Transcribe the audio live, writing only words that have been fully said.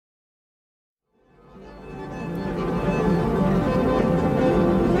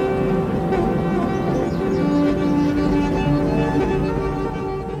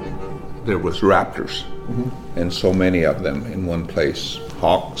was raptors, and so many of them in one place,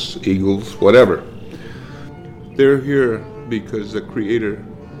 hawks, eagles, whatever. They're here because the Creator,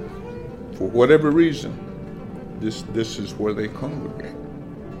 for whatever reason, this is where they congregate.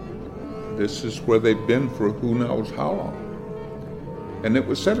 This is where they've been for who knows how long. And it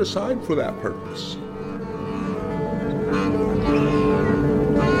was set aside for that purpose.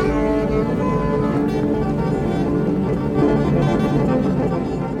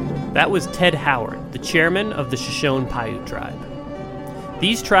 That was Ted Howard, the chairman of the Shoshone-Paiute tribe.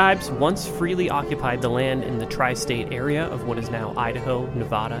 These tribes once freely occupied the land in the tri-state area of what is now Idaho,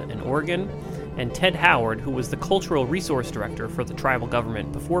 Nevada, and Oregon, and Ted Howard, who was the cultural resource director for the tribal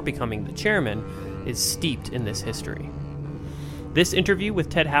government before becoming the chairman, is steeped in this history. This interview with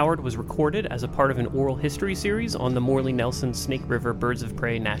Ted Howard was recorded as a part of an oral history series on the Morley-Nelson Snake River Birds of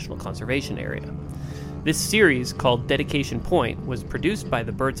Prey National Conservation Area. This series, called Dedication Point, was produced by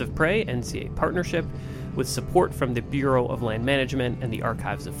the Birds of Prey NCA Partnership with support from the Bureau of Land Management and the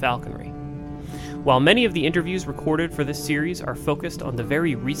Archives of Falconry. While many of the interviews recorded for this series are focused on the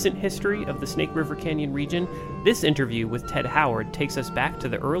very recent history of the Snake River Canyon region, this interview with Ted Howard takes us back to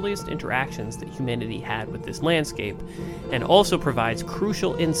the earliest interactions that humanity had with this landscape, and also provides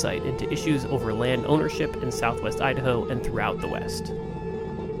crucial insight into issues over land ownership in southwest Idaho and throughout the West.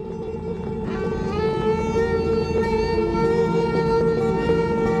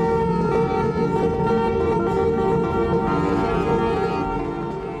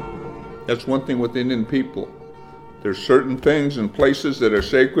 That's one thing with Indian people. There's certain things and places that are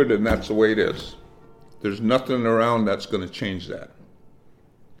sacred, and that's the way it is. There's nothing around that's going to change that.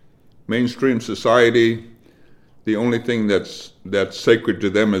 Mainstream society, the only thing that's sacred to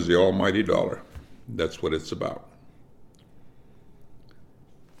them is the almighty dollar. That's what it's about.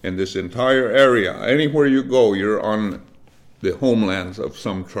 And this entire area, anywhere you go, you're on the homelands of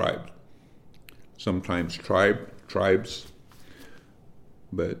some tribe. Sometimes tribes,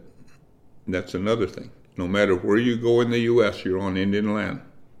 but that's another thing. No matter where you go in the U.S., you're on Indian land.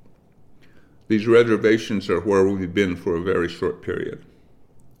 These reservations are where we've been for a very short period.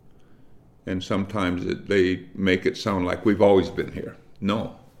 And sometimes they make it sound like we've always been here.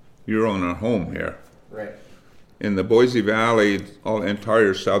 No, you're on our home here. Right. In the Boise Valley,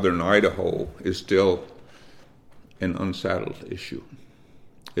 entire southern Idaho is still an unsettled issue.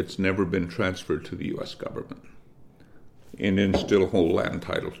 It's never been transferred to the U.S. government. Indians still hold land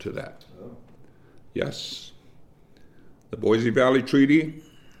title to that. Yes. The Boise Valley Treaty,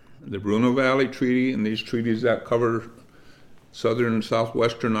 the Bruno Valley Treaty, and these treaties that cover southern and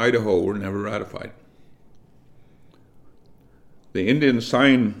southwestern Idaho were never ratified. The Indians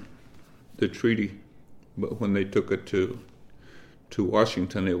signed the treaty, but when they took it to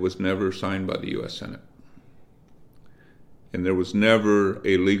Washington, it was never signed by the U.S. Senate. And there was never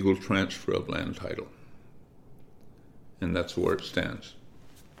a legal transfer of land title. And that's where it stands.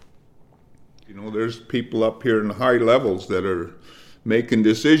 You know, there's people up here in the high levels that are making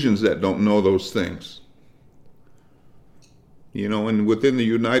decisions that don't know those things. You know, and within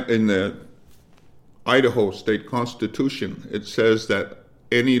the Idaho State Constitution, it says that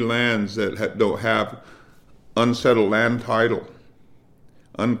any lands that don't have unsettled land title,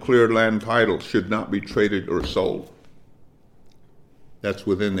 uncleared land title, should not be traded or sold. That's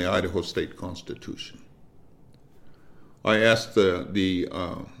within the Idaho State Constitution. I asked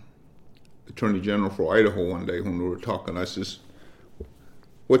the Attorney General for Idaho one day when we were talking, I says,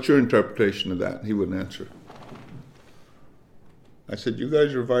 what's your interpretation of that? He wouldn't answer. I said, you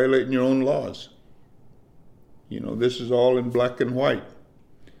guys are violating your own laws. You know, this is all in black and white.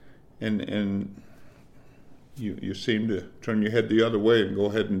 And you seem to turn your head the other way and go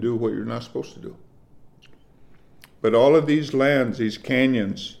ahead and do what you're not supposed to do. But all of these lands, these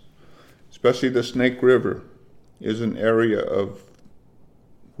canyons, especially the Snake River, is an area of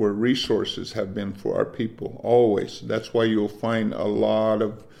where resources have been for our people, always. That's why you'll find a lot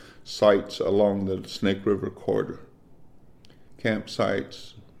of sites along the Snake River corridor.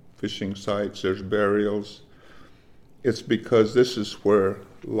 Campsites, fishing sites, there's burials. It's because this is where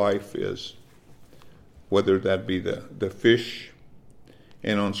life is, whether that be the fish,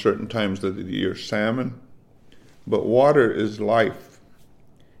 and on certain times of the year, salmon. But water is life,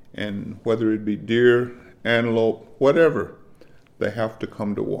 and whether it be deer, antelope, whatever, they have to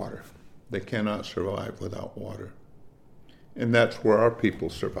come to water. They cannot survive without water. And that's where our people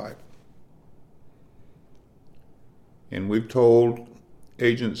survive. And we've told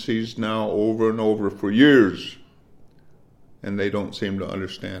agencies now over and over for years, and they don't seem to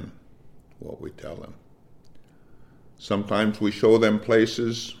understand what we tell them. Sometimes we show them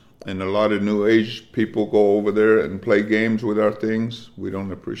places, and a lot of New Age people go over there and play games with our things. We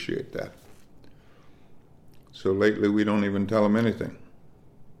don't appreciate that. So lately we don't even tell them anything.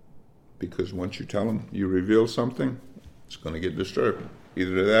 Because once you tell them, you reveal something, it's going to get disturbed.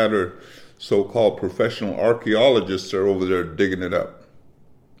 Either that or so-called professional archaeologists are over there digging it up.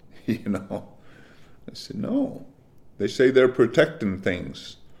 You know. I said, no. They say they're protecting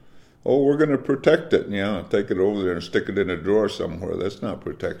things. Oh, we're going to protect it. Yeah, take it over there and stick it in a drawer somewhere. That's not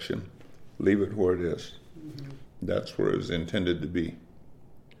protection. Leave it where it is. Mm-hmm. That's where it was intended to be.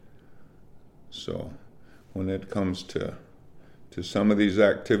 So when it comes to some of these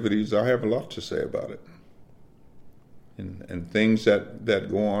activities, I have a lot to say about it. And things that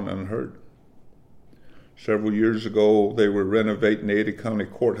go on unheard. Several years ago, they were renovating the Ada County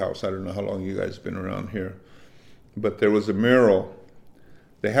Courthouse. I don't know how long you guys have been around here. But there was a mural.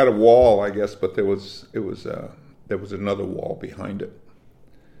 They had a wall, I guess, but there was another wall behind it.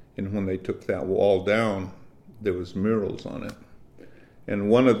 And when they took that wall down, there was murals on it. And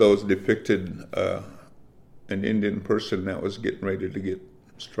one of those depicted an Indian person that was getting ready to get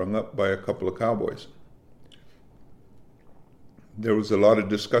strung up by a couple of cowboys. There was a lot of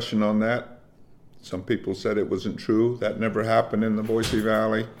discussion on that. Some people said it wasn't true. That never happened in the Boise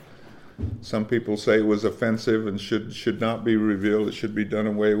Valley. Some people say it was offensive and should not be revealed. It should be done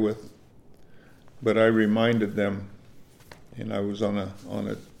away with. But I reminded them, and I was on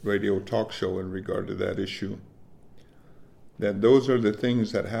a radio talk show in regard to that issue, that those are the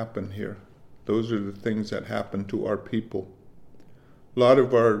things that happen here. Those are the things that happen to our people. A lot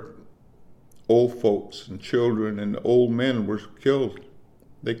of our old folks and children and old men were killed.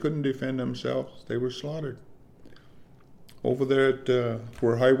 They couldn't defend themselves. They were slaughtered. Over there at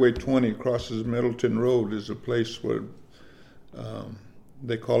where Highway 20 crosses Middleton Road is a place where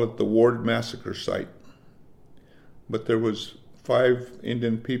they call it the Ward Massacre Site. But there was 5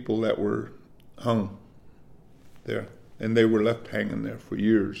 Indian people that were hung there, and they were left hanging there for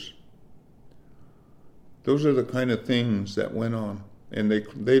years. Those are the kind of things that went on. And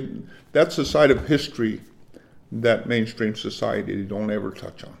that's a side of history that mainstream society don't ever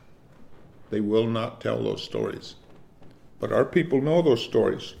touch on. They will not tell those stories. But our people know those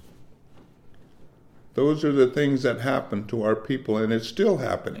stories. Those are the things that happen to our people, and it's still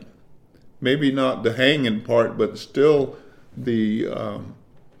happening. Maybe not the hanging part, but still the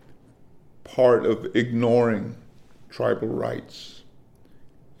part of ignoring tribal rights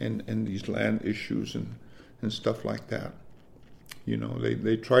and these land issues and stuff like that. You know,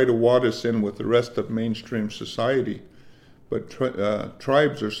 they try to wad us in with the rest of mainstream society, but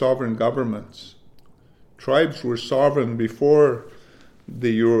tribes are sovereign governments. Tribes were sovereign before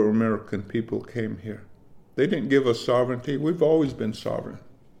the Euro-American people came here. They didn't give us sovereignty. We've always been sovereign.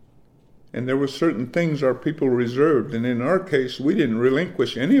 And there were certain things our people reserved, and in our case, we didn't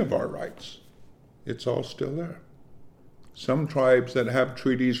relinquish any of our rights. It's all still there. Some tribes that have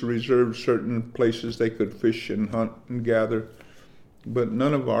treaties reserve certain places they could fish and hunt and gather, but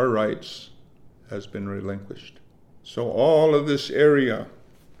none of our rights has been relinquished. So all of this area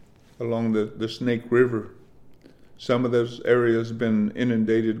along the Snake River, some of those areas have been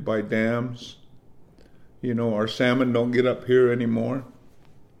inundated by dams. You know, our salmon don't get up here anymore.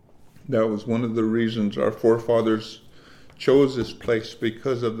 That was one of the reasons our forefathers chose this place,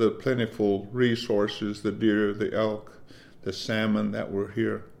 because of the plentiful resources, the deer, the elk, the salmon that were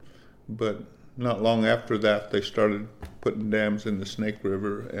here. But not long after that, they started putting dams in the Snake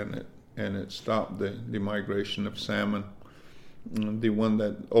River, and it stopped the migration of salmon. The one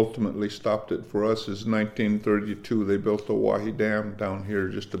that ultimately stopped it for us is 1932. They built the Wahi Dam down here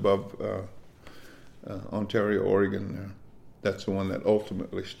just above Ontario, Oregon. That's the one that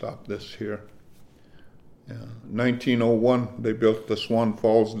ultimately stopped this here. 1901, they built the Swan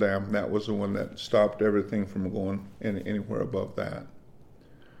Falls Dam. That was the one that stopped everything from going anywhere above that.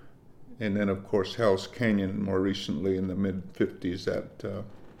 And then, of course, Hell's Canyon more recently in the mid-50s at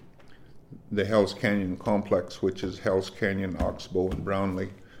the Hell's Canyon complex, which is Hell's Canyon, Oxbow, and Brownlee,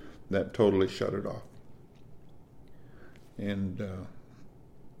 that totally shut it off. And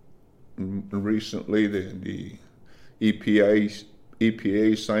recently, the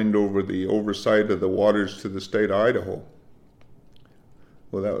EPA signed over the oversight of the waters to the state of Idaho.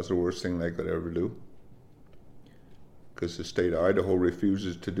 Well, that was the worst thing they could ever do, because the state of Idaho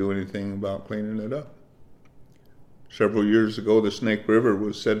refuses to do anything about cleaning it up. Several years ago, the Snake River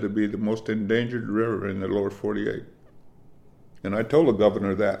was said to be the most endangered river in the lower 48. And I told the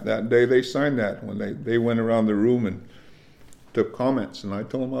governor that day they signed that, when they went around the room and took comments, and I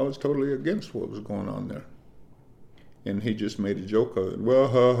told him I was totally against what was going on there. And he just made a joke of it.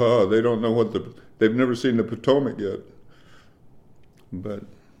 Well, they don't know they've never seen the Potomac yet. But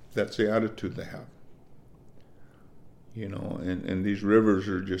that's the attitude they have. You know, and these rivers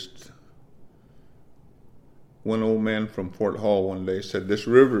are just, One old man from Fort Hall one day said, "This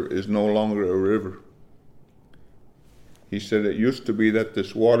river is no longer a river." He said it used to be that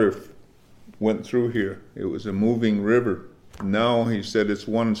this water went through here. It was a moving river. Now, he said, it's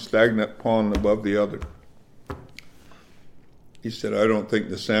one stagnant pond above the other. He said, "I don't think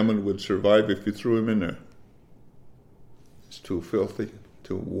the salmon would survive if you threw him in there. It's too filthy,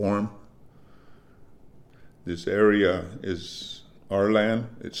 too warm. This area is our land.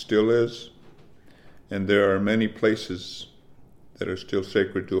 It still is. And there are many places that are still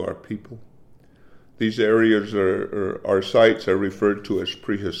sacred to our people. These areas our sites are referred to as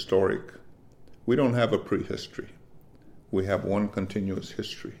prehistoric. We don't have a prehistory. We have one continuous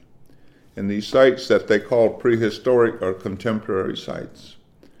history. And these sites that they call prehistoric are contemporary sites.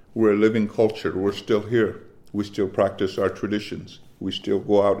 We're a living culture. We're still here. We still practice our traditions. We still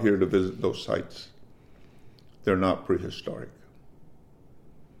go out here to visit those sites. They're not prehistoric.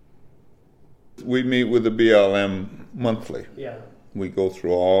 We meet with the BLM monthly. Yeah. We go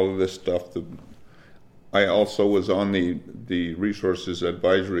through all of this stuff. I also was on the Resources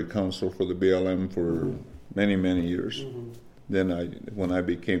Advisory Council for the BLM for many, many years. Mm-hmm. Then when I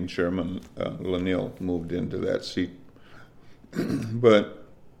became chairman, Lanil moved into that seat. But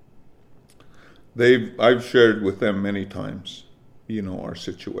I've shared with them many times, our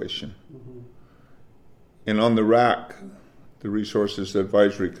situation. Mm-hmm. And on the RAC, the Resources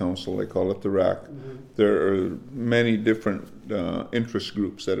Advisory Council, they call it the RAC, mm-hmm. there are many different interest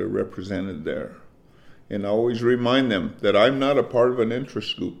groups that are represented there. And I always remind them that I'm not a part of an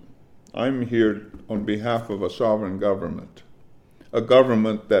interest group. I'm here on behalf of a sovereign government, a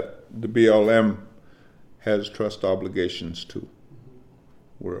government that the BLM has trust obligations to.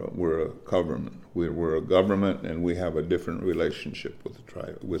 We're a government. We're a government, and we have a different relationship with the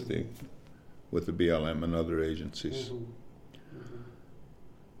tribe, with the BLM and other agencies. Mm-hmm.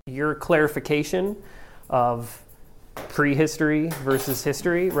 Mm-hmm. Your clarification of prehistory versus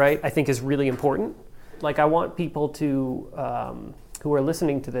history, right, I think is really important. Like, I want people to, who are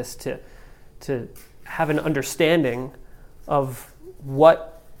listening to this, to have an understanding of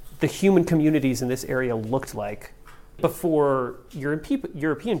what the human communities in this area looked like before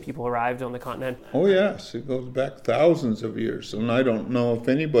European people arrived on the continent. Oh yes, it goes back thousands of years, and I don't know if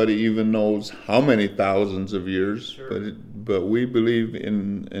anybody even knows how many thousands of years. Sure. But we believe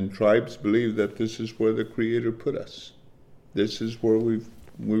and tribes believe that this is where the Creator put us. This is where we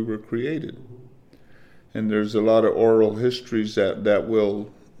were created. And there's a lot of oral histories that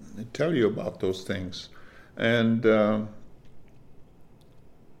will tell you about those things. And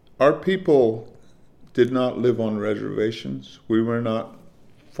our people did not live on reservations. We were not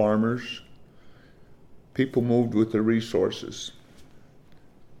farmers. People moved with the resources.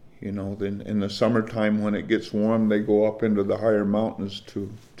 Then in the summertime when it gets warm, they go up into the higher mountains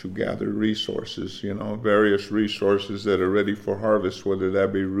to gather resources, various resources that are ready for harvest, whether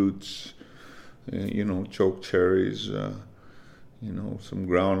that be roots, choke cherries, some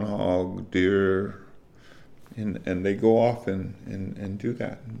groundhog, deer, and they go off and do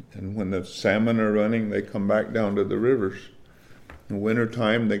that. And when the salmon are running, they come back down to the rivers. In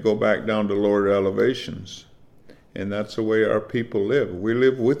wintertime, they go back down to lower elevations. And that's the way our people live. We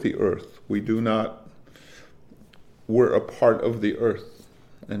live with the earth. We're a part of the earth,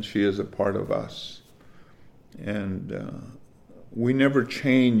 and she is a part of us. And we never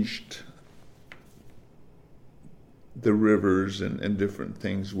changed the rivers and different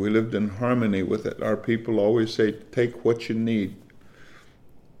things. We lived in harmony with it. Our people always say, take what you need,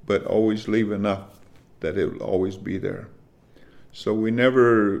 but always leave enough that it will always be there. So we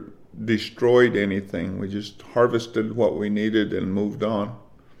never destroyed anything. We just harvested what we needed and moved on.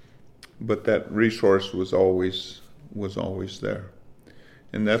 But that resource was always there.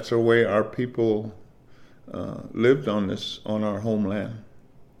 And that's the way our people lived on our homeland.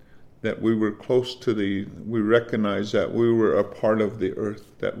 That we were close to we recognized that we were a part of the earth,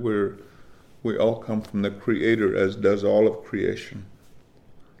 that we all come from the Creator, as does all of creation.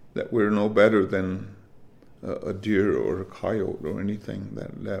 That we're no better than a deer or a coyote or anything.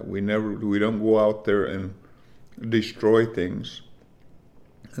 That we don't go out there and destroy things.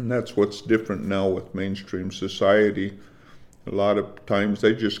 And that's what's different now with mainstream society. A lot of times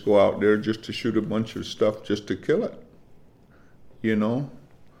they just go out there just to shoot a bunch of stuff just to kill it.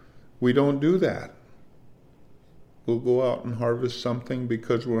 We don't do that. We'll go out and harvest something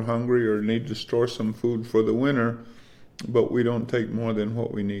because we're hungry or need to store some food for the winter, but we don't take more than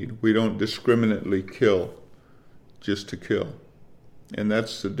what we need. We don't discriminately kill just to kill. And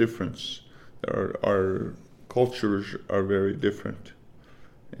that's the difference. Our cultures are very different.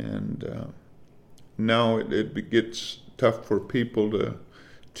 And now it gets tough for people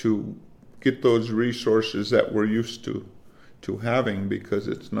to get those resources that we're used to having, because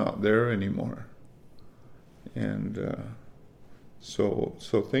it's not there anymore. And so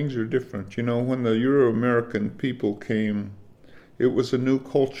things are different. You know, when the Euro-American people came, it was a new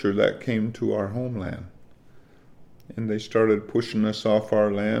culture that came to our homeland. And they started pushing us off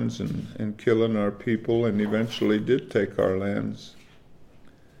our lands and killing our people, and eventually did take our lands.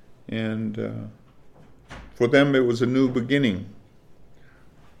 And for them, it was a new beginning.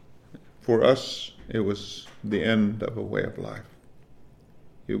 For us, it was the end of a way of life.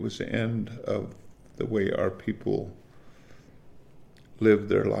 It was the end of the way our people lived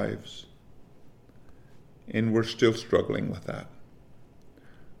their lives. And we're still struggling with that.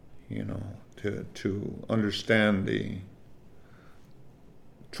 You know, to understand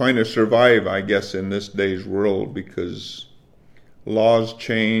trying to survive, I guess, in this day's world, because laws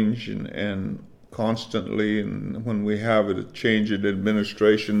change and constantly, and when we have a change in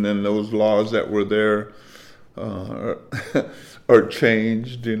administration, then those laws that were there are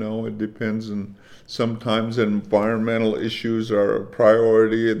changed. You know, it depends, and sometimes environmental issues are a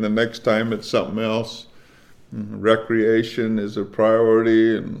priority, and the next time it's something else. Recreation is a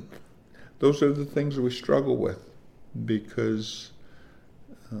priority, and those are the things we struggle with, because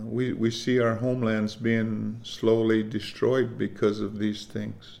we see our homelands being slowly destroyed because of these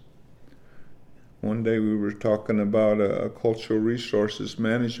things. One day we were talking about a cultural resources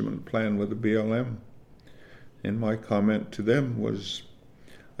management plan with the BLM, and my comment to them was,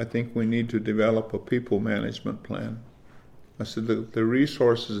 I think we need to develop a people management plan. I said, the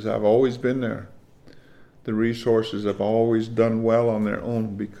resources have always been there. The resources have always done well on their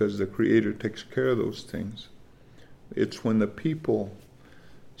own because the Creator takes care of those things. It's when the people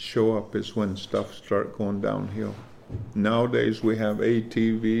show up is when stuff starts going downhill. Nowadays we have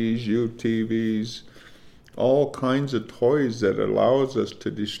ATVs, UTVs, all kinds of toys that allows us to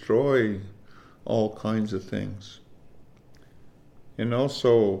destroy all kinds of things. And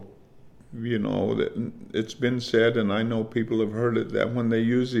also, you know, it's been said, and I know people have heard it, that when they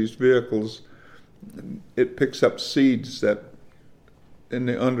use these vehicles, it picks up seeds that in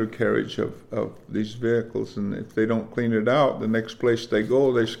the undercarriage of these vehicles, and if they don't clean it out, the next place they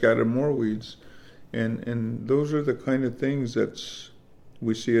go, they scatter more weeds. And those are the kind of things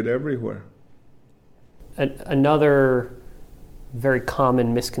we see it everywhere. Another very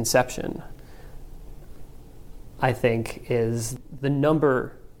common misconception, I think, is the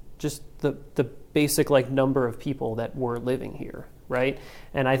number, just the basic number of people that were living here, right?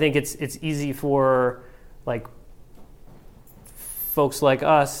 And I think it's easy for folks like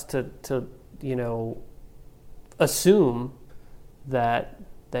us to assume that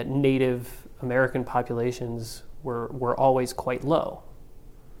Native American populations were always quite low.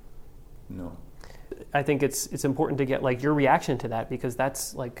 No. I think it's important to get your reaction to that, because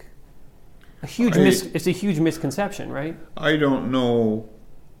that's a huge it's a huge misconception, right? I don't know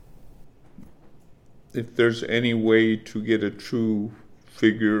if there's any way to get a true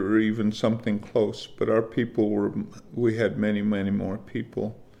figure or even something close, but our people we had many, many more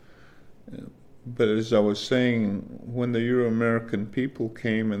people. But as I was saying, when the Euro-American people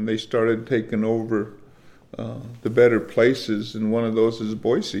came and they started taking over the better places, and one of those is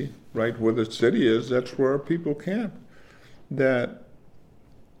Boise, right where the city is, that's where our people camp, that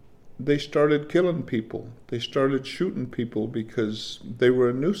they started killing people. They started shooting people because they were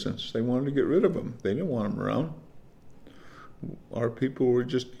a nuisance. They wanted to get rid of them. They didn't want them around. Our people were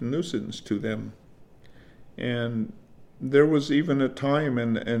just a nuisance to them. And there was even a time,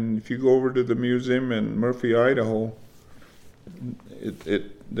 and if you go over to the museum in Murphy, Idaho,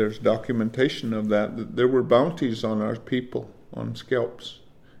 there's documentation of that there were bounties on our people, on scalps,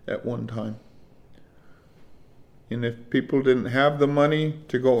 at one time. And if people didn't have the money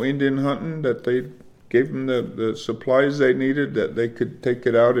to go Indian hunting, that they gave them the supplies they needed, that they could take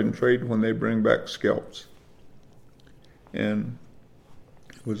it out and trade when they bring back scalps. And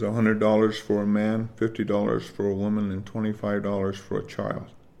it was $100 for a man, $50 for a woman, and $25 for a child.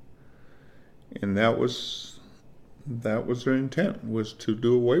 And that was their intent, was to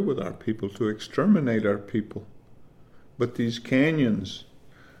do away with our people, to exterminate our people. But these canyons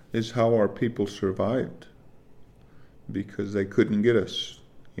is how our people survived, because they couldn't get us.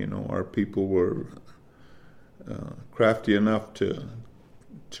 You know, our people were crafty enough to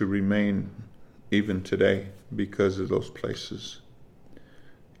remain even today because of those places.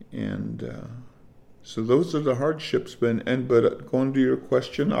 And so those are the hardships. But going to your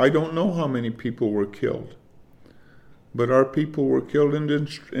question, I don't know how many people were killed. But our people were killed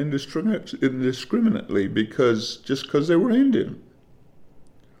indiscriminately just because they were Indian.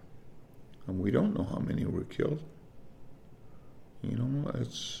 And we don't know how many were killed. You know,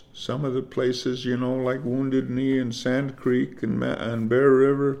 it's some of the places, you know, like Wounded Knee and Sand Creek and Bear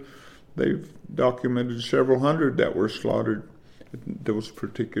River, they've documented several hundred that were slaughtered at those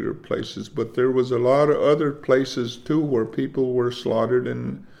particular places. But there was a lot of other places too where people were slaughtered,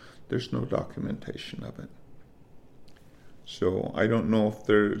 and there's no documentation of it. So I don't know if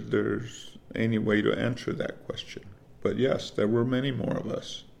there's any way to answer that question. But yes, there were many more of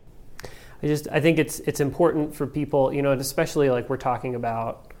us. I think it's important for people, you know, and especially like we're talking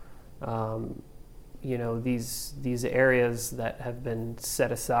about, you know, these areas that have been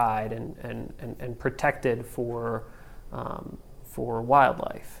set aside and protected for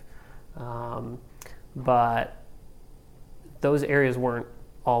wildlife, but those areas weren't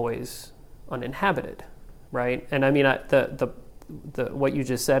always uninhabited, right? And I mean, the what you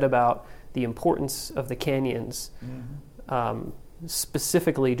just said about the importance of the canyons. Mm-hmm.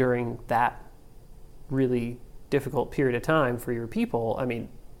 Specifically during that really difficult period of time for your people, I mean,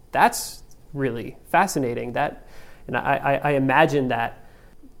 that's really fascinating. And I imagine that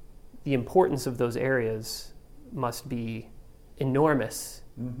the importance of those areas must be enormous,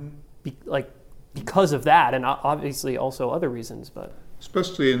 mm-hmm. Because of that, and obviously also other reasons. But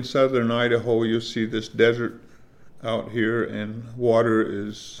especially in southern Idaho, you see this desert out here, and water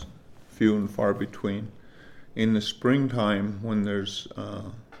is few and far between. In the springtime, when there's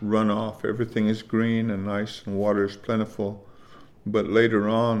runoff, everything is green and nice and water is plentiful. But later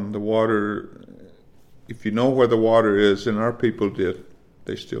on, the water, if you know where the water is, and our people did,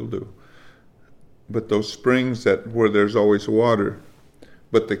 they still do. But those springs where there's always water.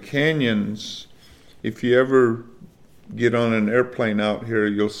 But the canyons, if you ever get on an airplane out here,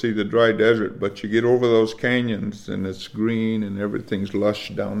 you'll see the dry desert, but you get over those canyons and it's green and everything's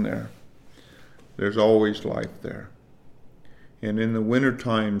lush down there. There's always life there. And in the winter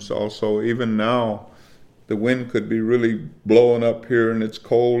times also, even now, the wind could be really blowing up here and it's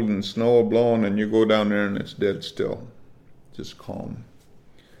cold and snow blowing, and you go down there and it's dead still, just calm.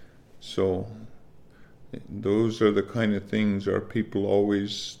 So those are the kind of things our people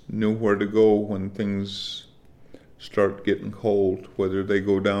always knew where to go when things start getting cold, whether they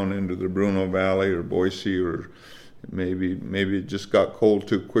go down into the Bruno Valley or Boise, or maybe it just got cold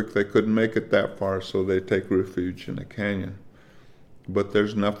too quick, they couldn't make it that far, so they take refuge in a canyon. But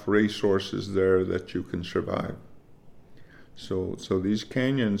there's enough resources there that you can survive. So these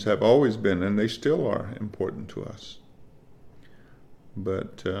canyons have always been, and they still are, important to us.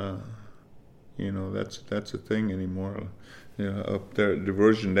 But you know, that's a thing anymore. You know, up there at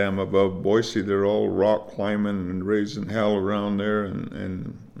Diversion Dam above Boise, they're all rock climbing and raising hell around there,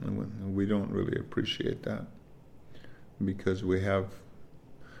 and we don't really appreciate that, because we have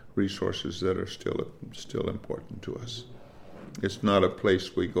resources that are still important to us. It's not a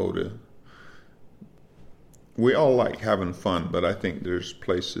place we go to. We all like having fun, but I think there's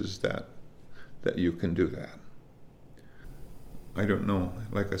places that you can do that. I don't know,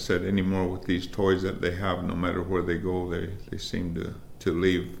 like I said, anymore with these toys that they have, no matter where they go, they seem to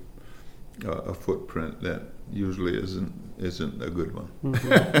leave a footprint that usually isn't a good one.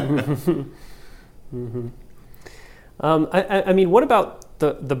 Mm-hmm. Mm-hmm. I mean, what about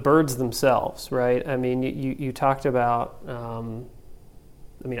the birds themselves, right? I mean, you talked about,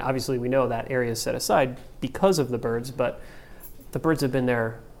 I mean, obviously we know that area is set aside because of the birds, but the birds have been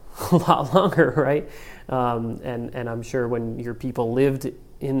there a lot longer, right? And I'm sure when your people lived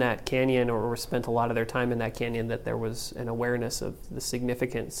in that canyon or spent a lot of their time in that canyon, that there was an awareness of the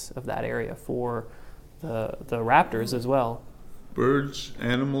significance of that area for the raptors as well. Birds,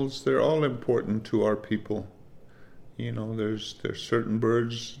 animals, they're all important to our people. You know, there's certain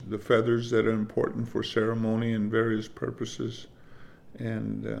birds, the feathers, that are important for ceremony and various purposes,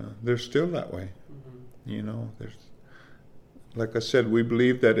 and they're still that way. Mm-hmm. You know, like I said, we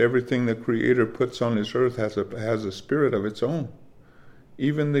believe that everything the Creator puts on this earth has a spirit of its own.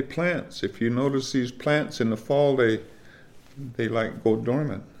 Even the plants. If you notice these plants in the fall, they like go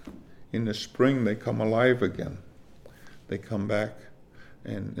dormant. In the spring, they come alive again. They come back,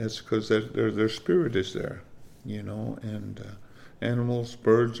 and that's because their spirit is there. You know, and animals,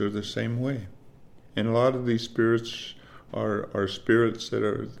 birds are the same way. And a lot of these spirits are spirits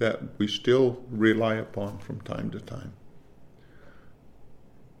that we still rely upon from time to time.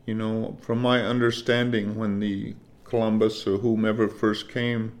 You know, from my understanding, when the Columbus or whomever first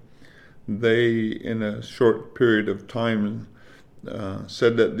came, they, in a short period of time,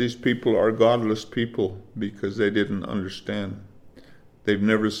 said that these people are godless people because they didn't understand. They've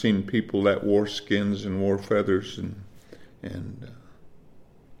never seen people that wore skins and wore feathers, and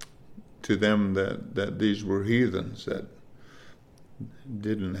to them that these were heathens that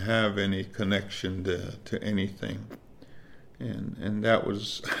didn't have any connection to anything. And that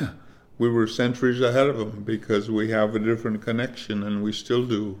was, we were centuries ahead of them because we have a different connection, and we still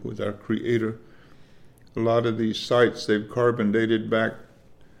do, with our Creator. A lot of these sites, they've carbon dated back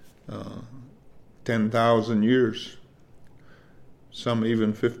 10,000 years, some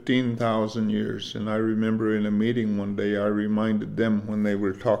even 15,000 years. And I remember in a meeting one day, I reminded them when they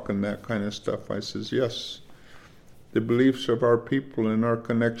were talking that kind of stuff, I says, yes, the beliefs of our people and our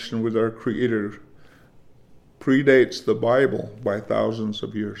connection with our Creator predates the Bible by thousands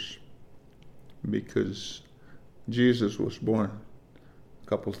of years, because Jesus was born a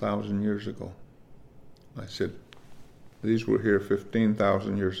couple thousand years ago. I said, these were here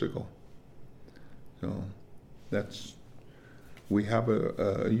 15,000 years ago. So we have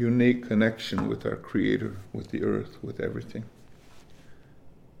a unique connection with our Creator, with the earth, with everything.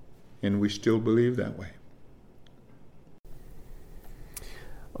 And we still believe that way.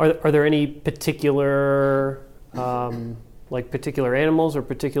 Are there any particular particular animals or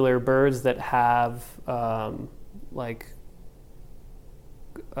particular birds that have like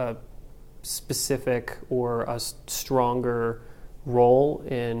a specific or a stronger role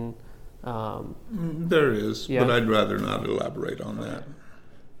in? There is, yeah. But I'd rather not elaborate on that.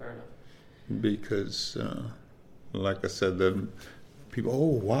 Fair enough. Because, like I said, then people,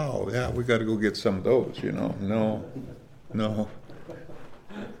 oh wow, yeah, we got to go get some of those. No,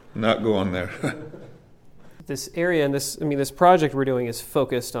 not going there. This area and this project we're doing is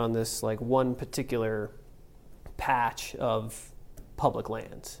focused on this like one particular patch of public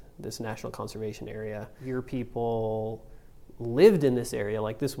lands, this national conservation area. Your people lived in this area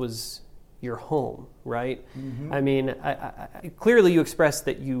like this was your home, right? Mm-hmm. I mean, I clearly you expressed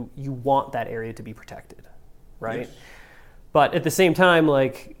that you want that area to be protected, right? Yes. But at the same time,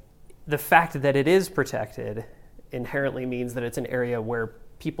 like the fact that it is protected inherently means that it's an area where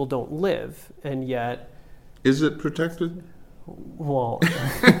people don't live, and yet... Is it protected? Well,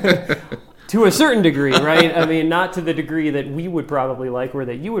 to a certain degree, right? I mean, not to the degree that we would probably like or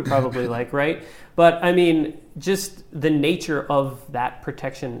that you would probably like, right? But I mean, just the nature of that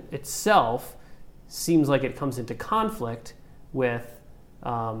protection itself seems like it comes into conflict with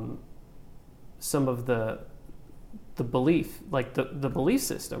some of the belief, like the belief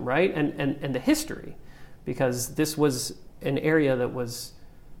system, right? And the history, because this was an area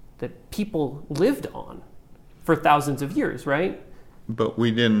that people lived on for thousands of years, right? But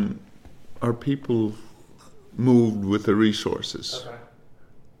our people moved with the resources. Okay.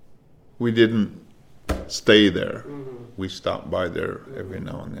 We didn't stay there. Mm-hmm. We stopped by there every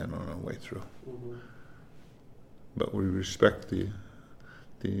now and then on our way through. Mm-hmm. But we respect the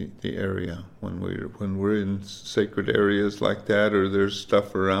area when we're in sacred areas like that, or there's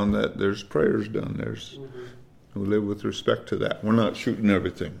stuff around that. There's prayers done. We live with respect to that. We're not shooting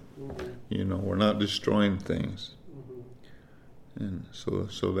everything. Mm-hmm. We're not destroying things. Mm-hmm. And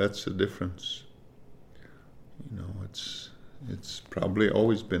so that's the difference. It's probably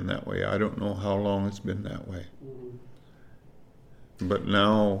always been that way. I don't know how long it's been that way. Mm-hmm. But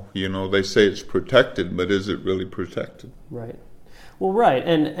now, they say it's protected, but is it really protected? Right. Well, right.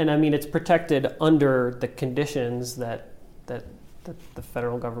 And I mean, it's protected under the conditions that the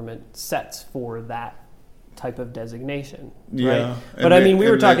federal government sets for that type of designation, yeah, right? But I mean, we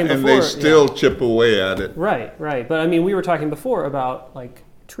were talking before, and they still chip away at it, right. But I mean, we were talking before about like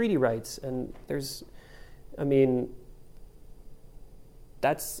treaty rights, and that's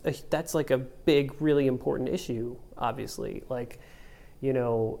like a big, really important issue, obviously. Like,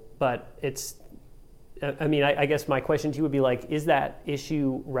 but it's. I mean, I guess my question to you would be like, is that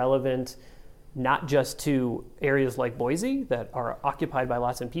issue relevant not just to areas like Boise that are occupied by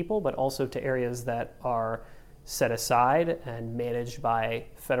lots of people, but also to areas that are set aside and managed by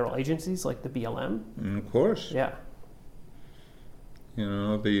federal agencies like the BLM? Of course. Yeah.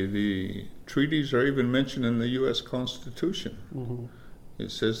 The treaties are even mentioned in the U.S. Constitution. Mm-hmm. It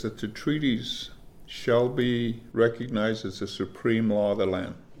says that the treaties shall be recognized as the supreme law of the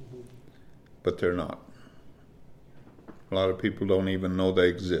land, mm-hmm. but they're not. A lot of people don't even know they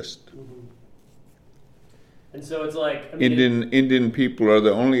exist. Mm-hmm. And so it's like Indian people are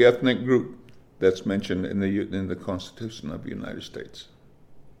the only ethnic group that's mentioned in the Constitution of the United States.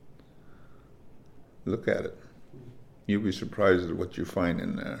 Look at it. You'll be surprised at what you find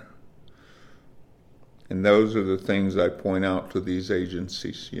in there. And those are the things I point out to these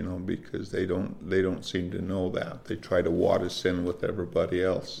agencies, because they don't seem to know that. They try to wad us in with everybody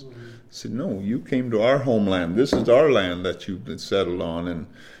else. Mm-hmm. I said, no, you came to our homeland. This is our land that you've been settled on,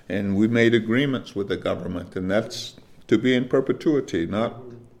 and we made agreements with the government, and that's to be in perpetuity.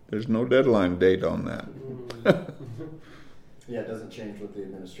 There's no deadline date on that. Yeah, it doesn't change with the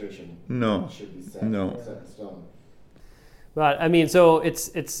administration. No. It should be set in stone. But I mean, so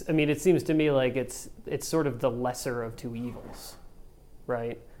it's. I mean, it seems to me like it's sort of the lesser of two evils,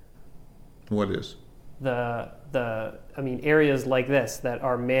 right? What is? I mean, areas like this that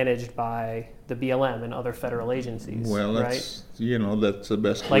are managed by the BLM and other federal agencies. Well, that's right? That's the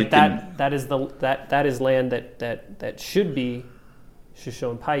best. Like that is land that should be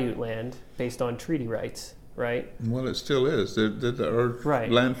Shoshone-Paiute land based on treaty rights, right? Well, it still is. Our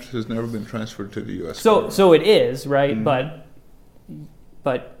land has never been transferred to the U.S. So it is, right? Mm-hmm.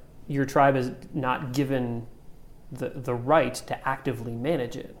 But your tribe is not given the right to actively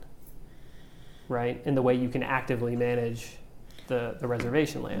manage it, right? In the way you can actively manage the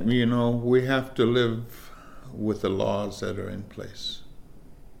reservation land. We have to live with the laws that are in place.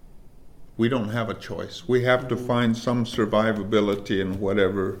 We don't have a choice. We have to find some survivability in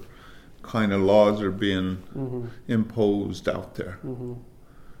whatever kind of laws are being imposed out there. Mm-hmm.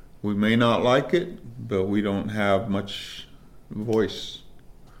 We may not like it, but we don't have much voice.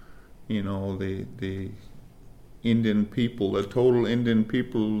 The Indian people, the total Indian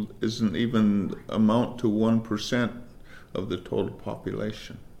people isn't even amount to 1% of the total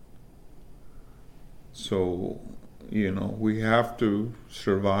population. So, we have to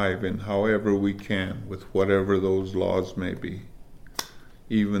survive in however we can with whatever those laws may be.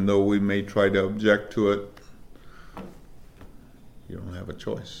 Even though we may try to object to it, you don't have a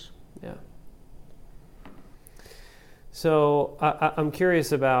choice. Yeah. So I'm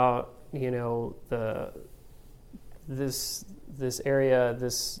curious about, this area,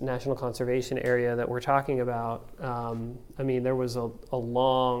 this national conservation area that we're talking about. I mean, there was a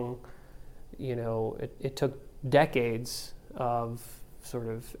long, it took decades of sort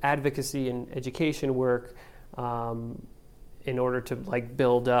of advocacy and education work in order to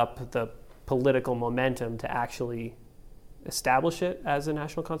build up the political momentum to actually establish it as a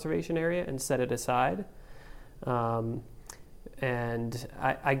national conservation area and set it aside. And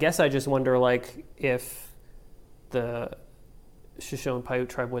I guess I just wonder if the Shoshone-Paiute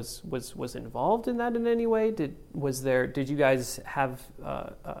tribe was involved in that in any way? Did you guys have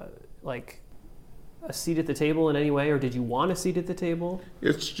a seat at the table in any way, or did you want a seat at the table?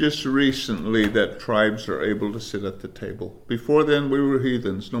 It's just recently that tribes are able to sit at the table. Before then, we were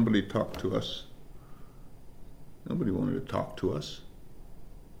heathens. Nobody talked to us. Nobody wanted to talk to us.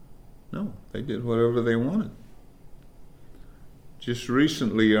 No, they did whatever they wanted. Just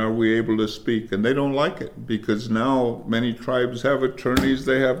recently are we able to speak, and they don't like it because now many tribes have attorneys,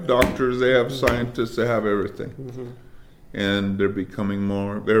 they have doctors, they have scientists, they have everything. Mm-hmm. And they're becoming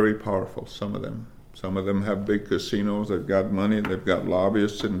very powerful, some of them. Some of them have big casinos, they've got money, they've got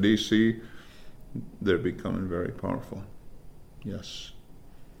lobbyists in D.C. They're becoming very powerful. Yes.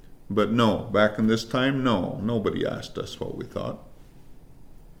 But no, back in this time, no, nobody asked us what we thought.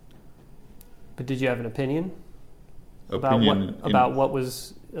 But did you have an opinion? About what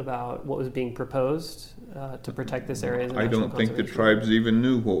was being proposed to protect this area as a national I don't think the tribes even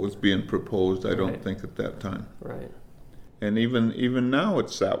knew what was being proposed. I don't think at that time. Right. And even now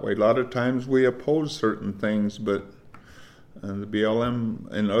it's that way. A lot of times we oppose certain things, but the BLM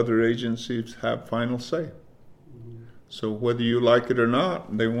and other agencies have final say. Mm-hmm. So whether you like it or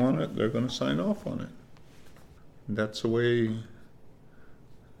not, they want it, they're going to sign off on it. And that's the way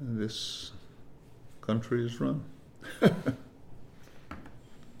this country is run.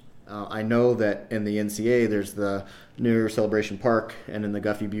 I know that in the NCA there's the New Year Celebration Park, and in the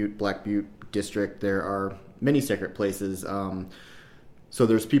Guffey Butte, Black Butte district there are many sacred places. So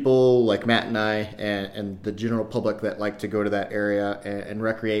there's people like Matt and I and the general public that like to go to that area and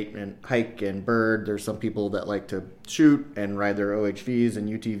recreate and hike and bird. There's some people that like to shoot and ride their OHVs and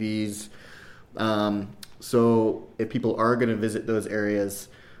UTVs. So if people are going to visit those areas,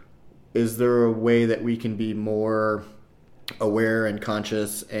 is there a way that we can be more aware and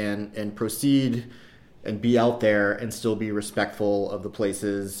conscious and proceed and be out there and still be respectful of the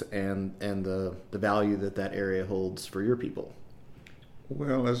places and the value that area holds for your people?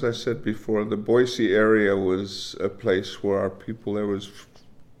 Well, as I said before, the Boise area was a place where our people,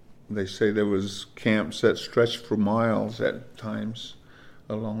 they say there was camps that stretched for miles at times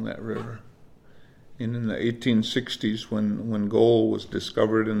along that river. And in the 1860s, when gold was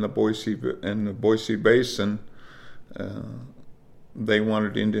discovered in the Boise Basin, they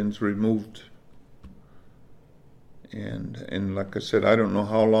wanted Indians removed. And like I said, I don't know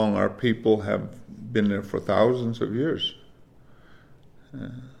how long our people have been there for thousands of years.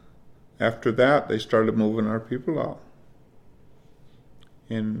 After that, they started moving our people out.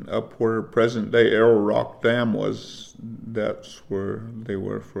 And up where present-day Arrow Rock Dam was, that's where they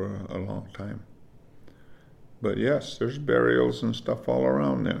were for a long time. But yes, there's burials and stuff all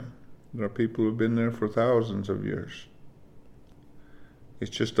around there. There are people who've been there for thousands of years.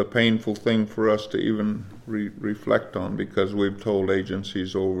 it's just a painful thing for us to even reflect on, because we've told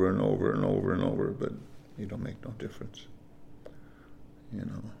agencies over and over and over and over, but it don't make no difference. You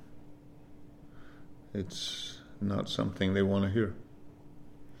know, it's not something they want to hear.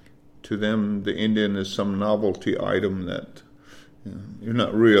 To them, the Indian is some novelty item that, you know, you're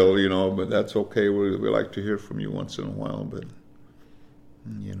not real, you know, but that's okay. We like to hear from you once in a while, but,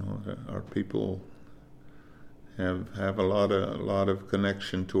 you know, our people have a lot of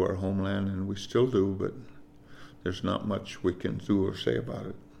connection to our homeland, and we still do, but there's not much we can do or say about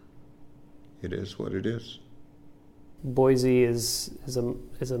it. It is what it is. Boise is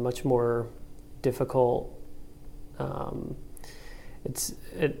a much more difficult. It's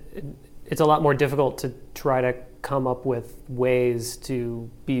a lot more difficult to try to come up with ways to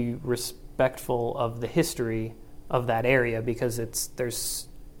be respectful of the history of that area, because it's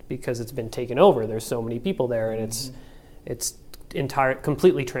been taken over. There's so many people there, and it's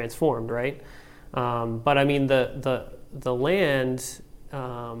completely transformed, right? But I mean, the land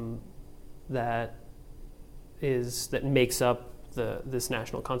that makes up this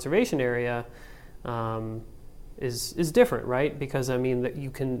national conservation area is different, right? Because I mean, that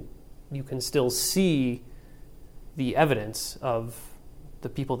you can still see the evidence of the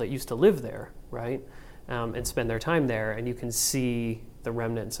people that used to live there, right? And spend their time there, and you can see the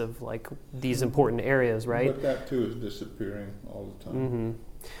remnants of like these important areas, right? But that too is disappearing all the time. Mm-hmm.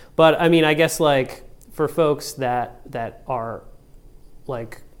 But I mean, I guess like for folks that are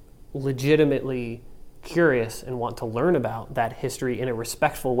like legitimately curious and want to learn about that history in a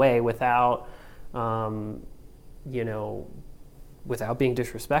respectful way without, without being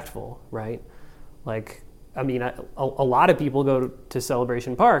disrespectful, right? Like, I mean, a lot of people go to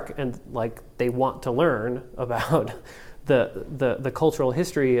Celebration Park and like they want to learn about the cultural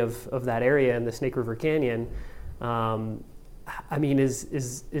history of that area and the Snake River Canyon. I mean,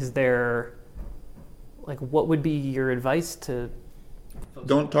 is there, like, what would be your advice to?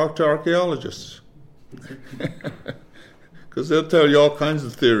 Don't talk to archaeologists, because they'll tell you all kinds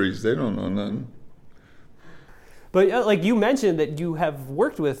of theories. They don't know nothing. But like you mentioned that you have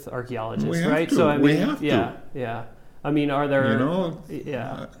worked with archaeologists, right? To. So I mean, we have to. Yeah. I mean, are there? You know,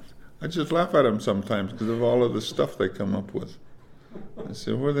 yeah. I just laugh at them sometimes because of all of the stuff they come up with. I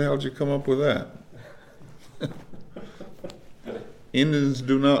say, where the hell did you come up with that? Indians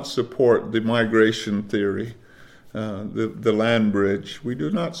do not support the migration theory, the land bridge. We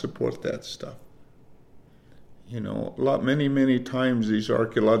do not support that stuff. You know, many times these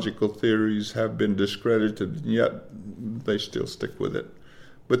archaeological theories have been discredited, and yet they still stick with it.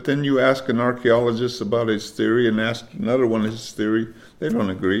 But then you ask an archaeologist about his theory and ask another one his theory, they don't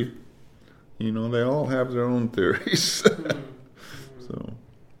agree. You know, they all have their own theories. So,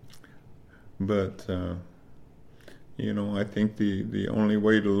 but, you know, I think the only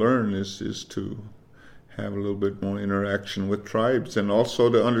way to learn is to have a little bit more interaction with tribes, and also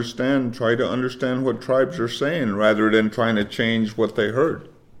to try to understand what tribes are saying rather than trying to change what they heard.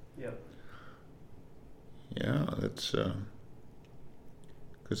 Yep. Yeah, that's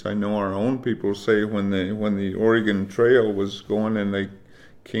because I know our own people say when the Oregon Trail was going and they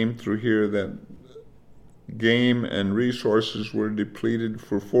came through here that game and resources were depleted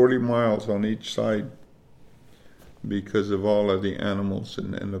for 40 miles on each side because of all of the animals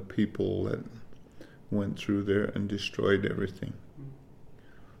and the people that went through there and destroyed everything.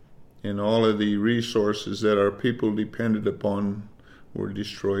 And all of the resources that our people depended upon were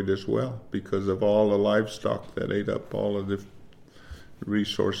destroyed as well because of all the livestock that ate up all of the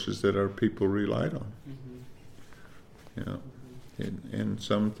resources that our people relied on. Yeah. And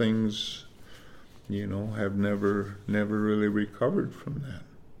some things, you know, have never really recovered from that.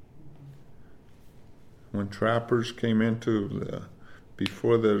 When trappers came into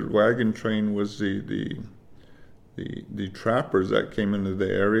before the wagon train was the trappers that came into the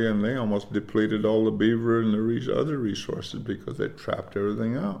area, and they almost depleted all the beaver and the other resources because they trapped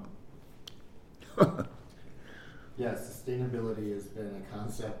everything out. Yeah, sustainability has been a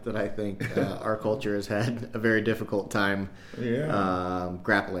concept that I think our culture has had a very difficult time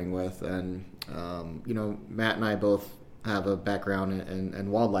grappling with. And, you know, Matt and I both have a background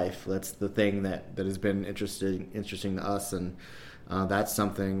in wildlife. That's the thing that has been interesting to us, and that's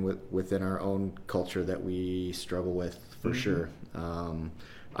something within our own culture that we struggle with for sure.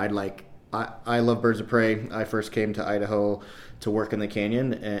 I love birds of prey. I first came to Idaho to work in the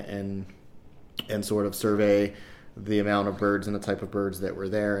canyon and sort of survey the amount of birds and the type of birds that were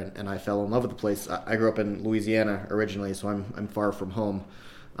there, and I fell in love with the place. I grew up in Louisiana originally, so I'm far from home,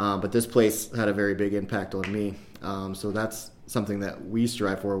 but this place had a very big impact on me. So that's something that we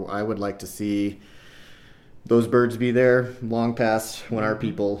strive for. I would like to see those birds be there long past when our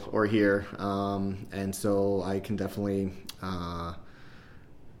people are here. And so I can definitely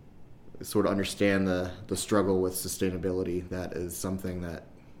sort of understand the struggle with sustainability. That is something that...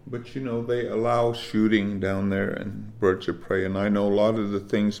 But they allow shooting down there and birds of prey, and I know a lot of the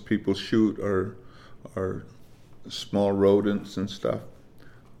things people shoot are small rodents and stuff.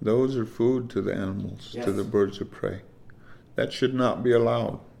 Those are food to the animals, Yes. to the birds of prey. That should not be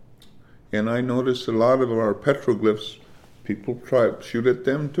allowed. And I notice a lot of our petroglyphs, people shoot at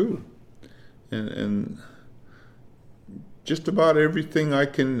them too. And just about everything I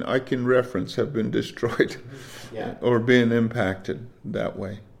can reference have been destroyed or being impacted that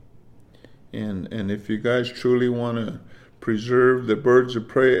way. And if you guys truly want to preserve the birds of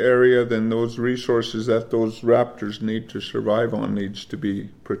prey area, then those resources that those raptors need to survive on needs to be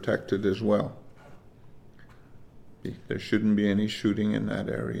protected as well. There shouldn't be any shooting in that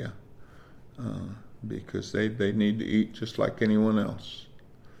area because they need to eat just like anyone else.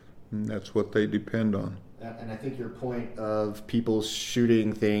 And that's what they depend on. And I think your point of people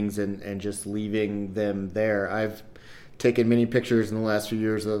shooting things and just leaving them there, I've taken many pictures in the last few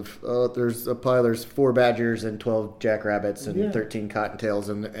years of, there's 4 badgers and 12 jackrabbits and 13 cottontails,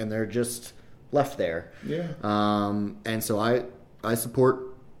 and they're just left there. Yeah. And so I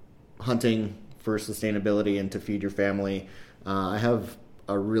support hunting for sustainability and to feed your family. I have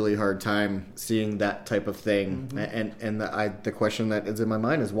a really hard time seeing that type of thing. Mm-hmm. And the question that is in my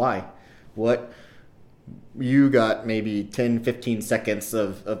mind is why? What... You got maybe 10, 15 seconds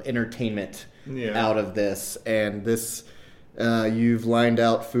of entertainment out of this, and this you've lined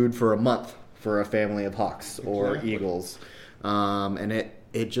out food for a month for a family of hawks or eagles, and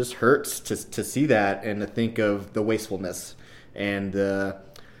it just hurts to see that and to think of the wastefulness and the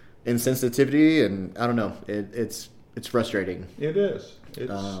insensitivity, and I don't know, it's frustrating. It is.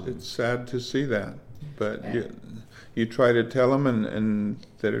 It's sad to see that, but you try to tell them, and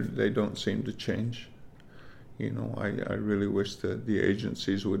they don't seem to change. I really wish that the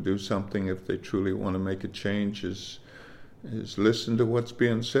agencies would do something if they truly want to make a change, is listen to what's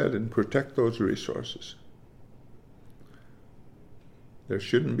being said and protect those resources. There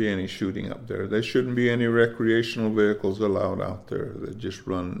shouldn't be any shooting up there. There shouldn't be any recreational vehicles allowed out there that just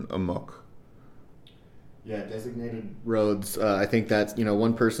run amok. Yeah, designated roads. I think that's,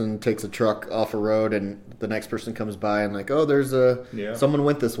 one person takes a truck off a road and the next person comes by and there's someone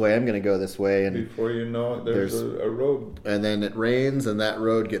went this way, I'm going to go this way. And before you know it, there's a road. And then it rains and that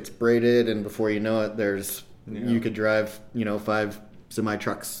road gets braided, and before you know it, you could drive, 5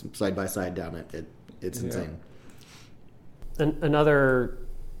 semi-trucks side by side down it. It's insane. Another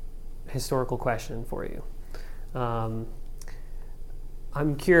historical question for you.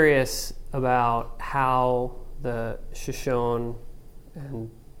 I'm curious about how the Shoshone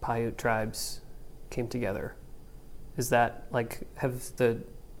and Paiute tribes came together. Is that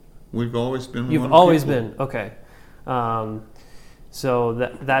We've always been. You've always been, okay. So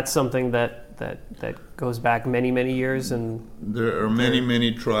that's something that goes back many, many years, and there are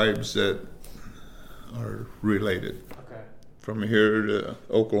many tribes that are related. Okay. From here to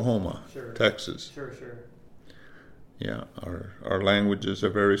Oklahoma, Sure. Texas. Sure. Yeah, our languages are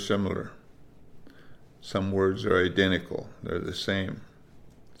very similar. Some words are identical. They're the same.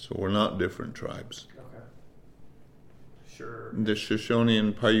 So we're not different tribes. Okay. Sure. The Shoshone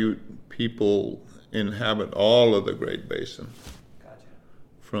and Paiute people inhabit all of the Great Basin. Gotcha.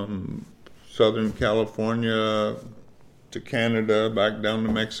 From Southern California to Canada, back down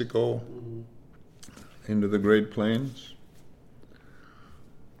to Mexico, into the Great Plains.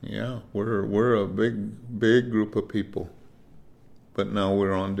 Yeah, we're a big group of people, but now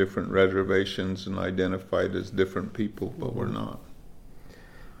we're on different reservations and identified as different people, but we're not.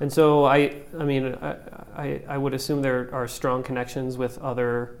 And so I would assume there are strong connections with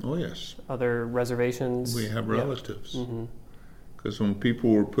other. Oh yes. Other reservations. We have relatives. Because when people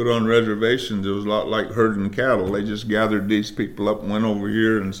were put on reservations, it was a lot like herding cattle. They just gathered these people up and went over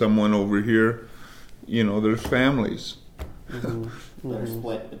here, and some went over here. There's families. They're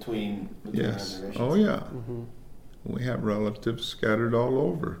split between yes. reservations. Oh yeah. We have relatives scattered all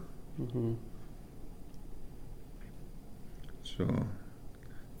over. So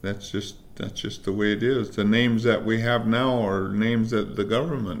that's just the way it is. The names that we have now are names that the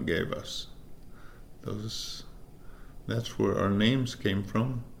government gave us. That's where our names came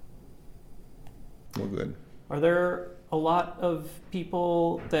from. Well, good. Are there a lot of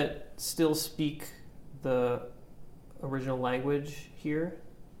people that still speak the original language here?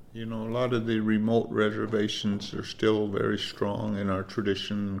 A lot of the remote reservations are still very strong in our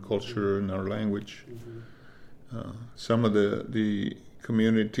tradition and culture and our language. Some of the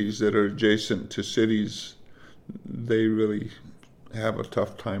communities that are adjacent to cities they really have a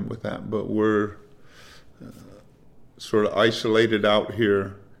tough time with that. But we're sort of isolated out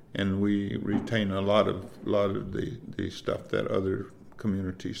here, and we retain a lot of the stuff that other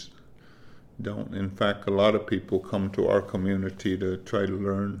communities don't. In fact, a lot of people come to our community to try to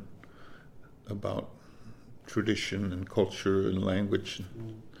learn about tradition and culture and language,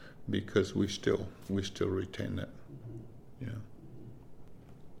 because we still retain that. Yeah.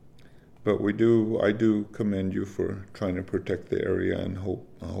 But I do commend you for trying to protect the area, and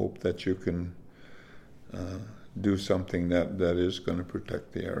I hope that you can do something that is going to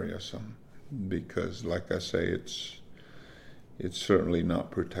protect the area some, because like I say, it's certainly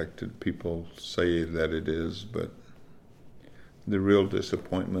not protected. People say that it is, but the real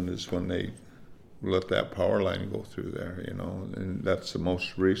disappointment is when they let that power line go through there, and that's the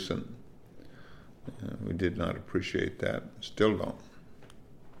most recent. We did not appreciate that, still don't.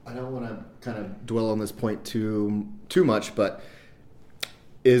 I don't want to kind of dwell on this point too much, but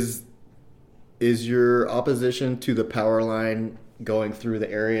is your opposition to the power line going through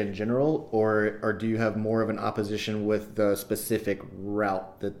the area in general, or do you have more of an opposition with the specific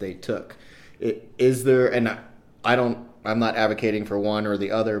route that they took? Is there, and I'm not advocating for one or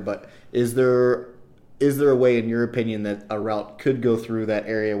the other, but is there a way, in your opinion, that a route could go through that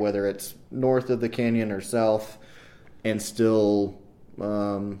area, whether it's north of the canyon or south, and still?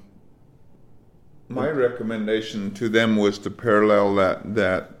 My recommendation to them was to parallel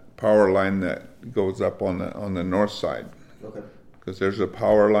that power line that goes up on the north side. Okay. Because there's a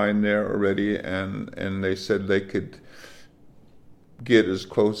power line there already, and they said they could get as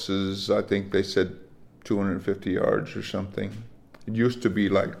close as, I think they said 250 yards or something. It used to be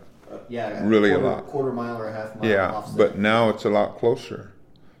like really a lot. Quarter mile or a half mile. Yeah, offset. But now it's a lot closer.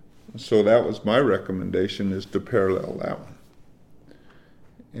 So that was my recommendation, is to parallel that one.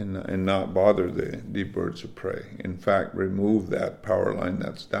 And not bother the birds of prey. In fact, remove that power line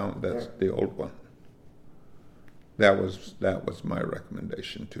that's down. That's the old one. That was my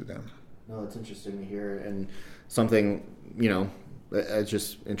recommendation to them. No, it's interesting to hear, and something, it's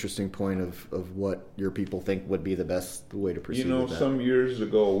just interesting point of what your people think would be the best way to proceed with that. Some years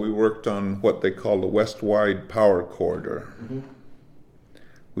ago we worked on what they call the West-Wide Power Corridor. Mm-hmm.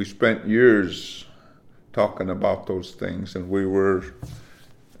 We spent years talking about those things, and we were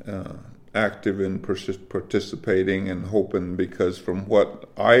active in participating and hoping, because from what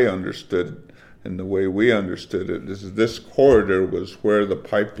I understood and the way we understood it, this corridor was where the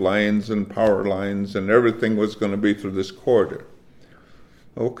pipelines and power lines and everything was going to be through this corridor.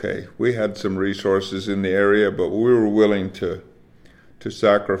 Okay, we had some resources in the area, but we were willing to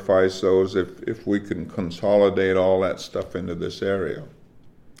sacrifice those if we can consolidate all that stuff into this area.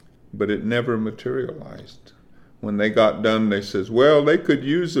 But it never materialized. When they got done, they says, well, they could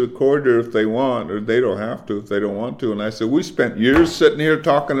use the corridor if they want, or they don't have to if they don't want to. And I said, we spent years sitting here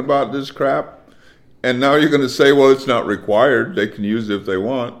talking about this crap, and now you're going to say, well, it's not required. They can use it if they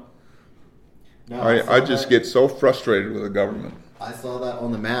want. No, I just get so frustrated with the government. I saw that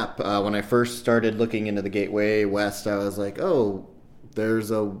on the map. When I first started looking into the Gateway West, I was like, oh,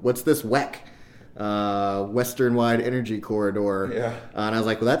 what's this WEC? Western Wide Energy Corridor. Yeah. And I was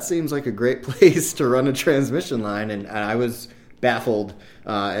like, well, that seems like a great place to run a transmission line. And I was baffled,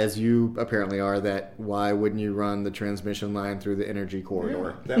 as you apparently are, that why wouldn't you run the transmission line through the energy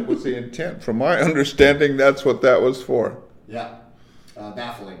corridor? Yeah, that was the intent. From my understanding, that's what that was for. Yeah.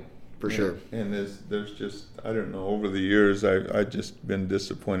 Baffling, for sure. And there's just, I don't know, over the years, I've just been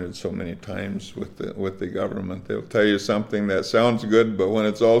disappointed so many times with the government. They'll tell you something that sounds good, but when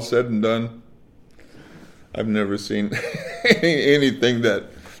it's all said and done, I've never seen anything that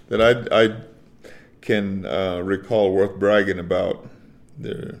I can recall worth bragging about.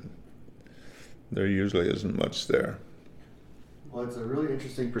 There usually isn't much there. Well, it's a really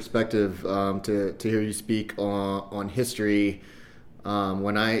interesting perspective to hear you speak on history.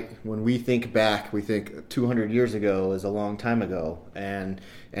 When we think back, we think 200 years ago is a long time ago, and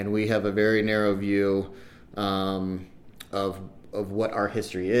we have a very narrow view of what our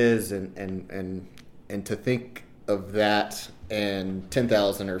history is, and to think of that in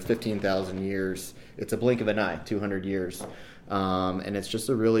 10,000 or 15,000 years, it's a blink of an eye, 200 years. And it's just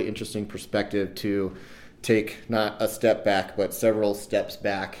a really interesting perspective to take not a step back, but several steps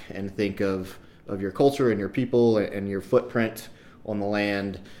back and think of your culture and your people and your footprint on the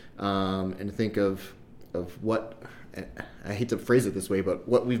land, and think of what, I hate to phrase it this way, but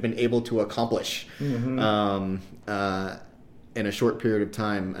what we've been able to accomplish. Mm-hmm. In a short period of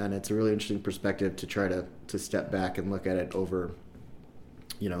time, and it's a really interesting perspective to try to step back and look at it over,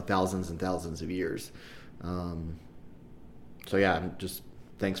 thousands and thousands of years. So yeah, just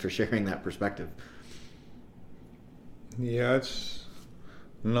thanks for sharing that perspective. Yeah, it's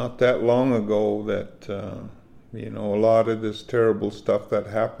not that long ago that, a lot of this terrible stuff that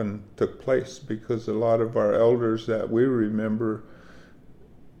happened took place because a lot of our elders that we remember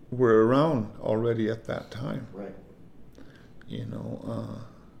were around already at that time. Right.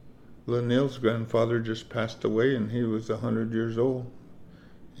 Lanil's grandfather just passed away and he was 100 years old.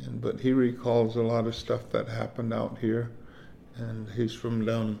 But he recalls a lot of stuff that happened out here. And he's from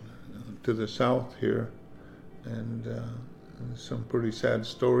down to the south here. And some pretty sad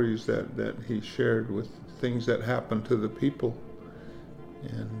stories that he shared with things that happened to the people.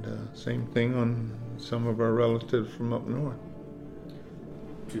 And same thing on some of our relatives from up north.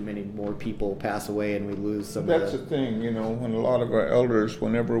 Too many more people pass away and we lose some That's of the thing, when a lot of our elders,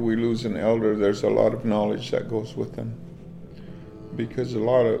 whenever we lose an elder, there's a lot of knowledge that goes with them. Because a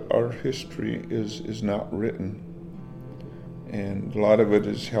lot of our history is not written. And a lot of it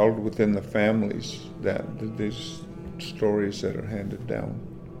is held within the families, these stories that are handed down.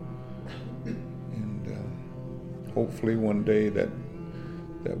 And hopefully one day that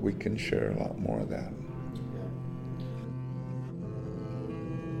we can share a lot more of that.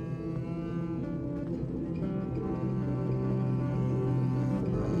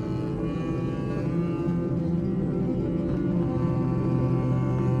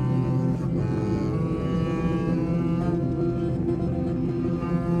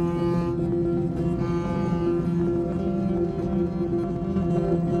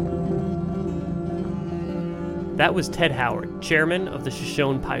 That was Ted Howard, chairman of the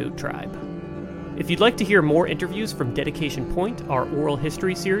Shoshone-Paiute tribe. If you'd like to hear more interviews from Dedication Point, our oral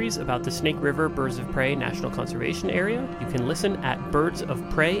history series about the Snake River Birds of Prey National Conservation Area, you can listen at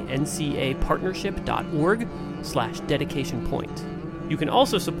birdsofpreyncapartnership.org/dedicationpoint. You can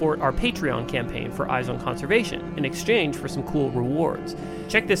also support our Patreon campaign for Eyes on Conservation in exchange for some cool rewards.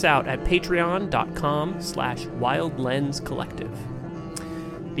 Check this out at patreon.com/wildlenscollective.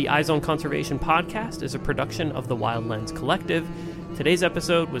 The Eyes on Conservation podcast is a production of the Wild Lens Collective. Today's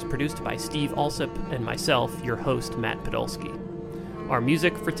episode was produced by Steve Alsop and myself, your host, Matt Podolsky. Our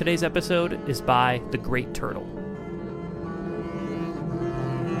music for today's episode is by The Great Turtle.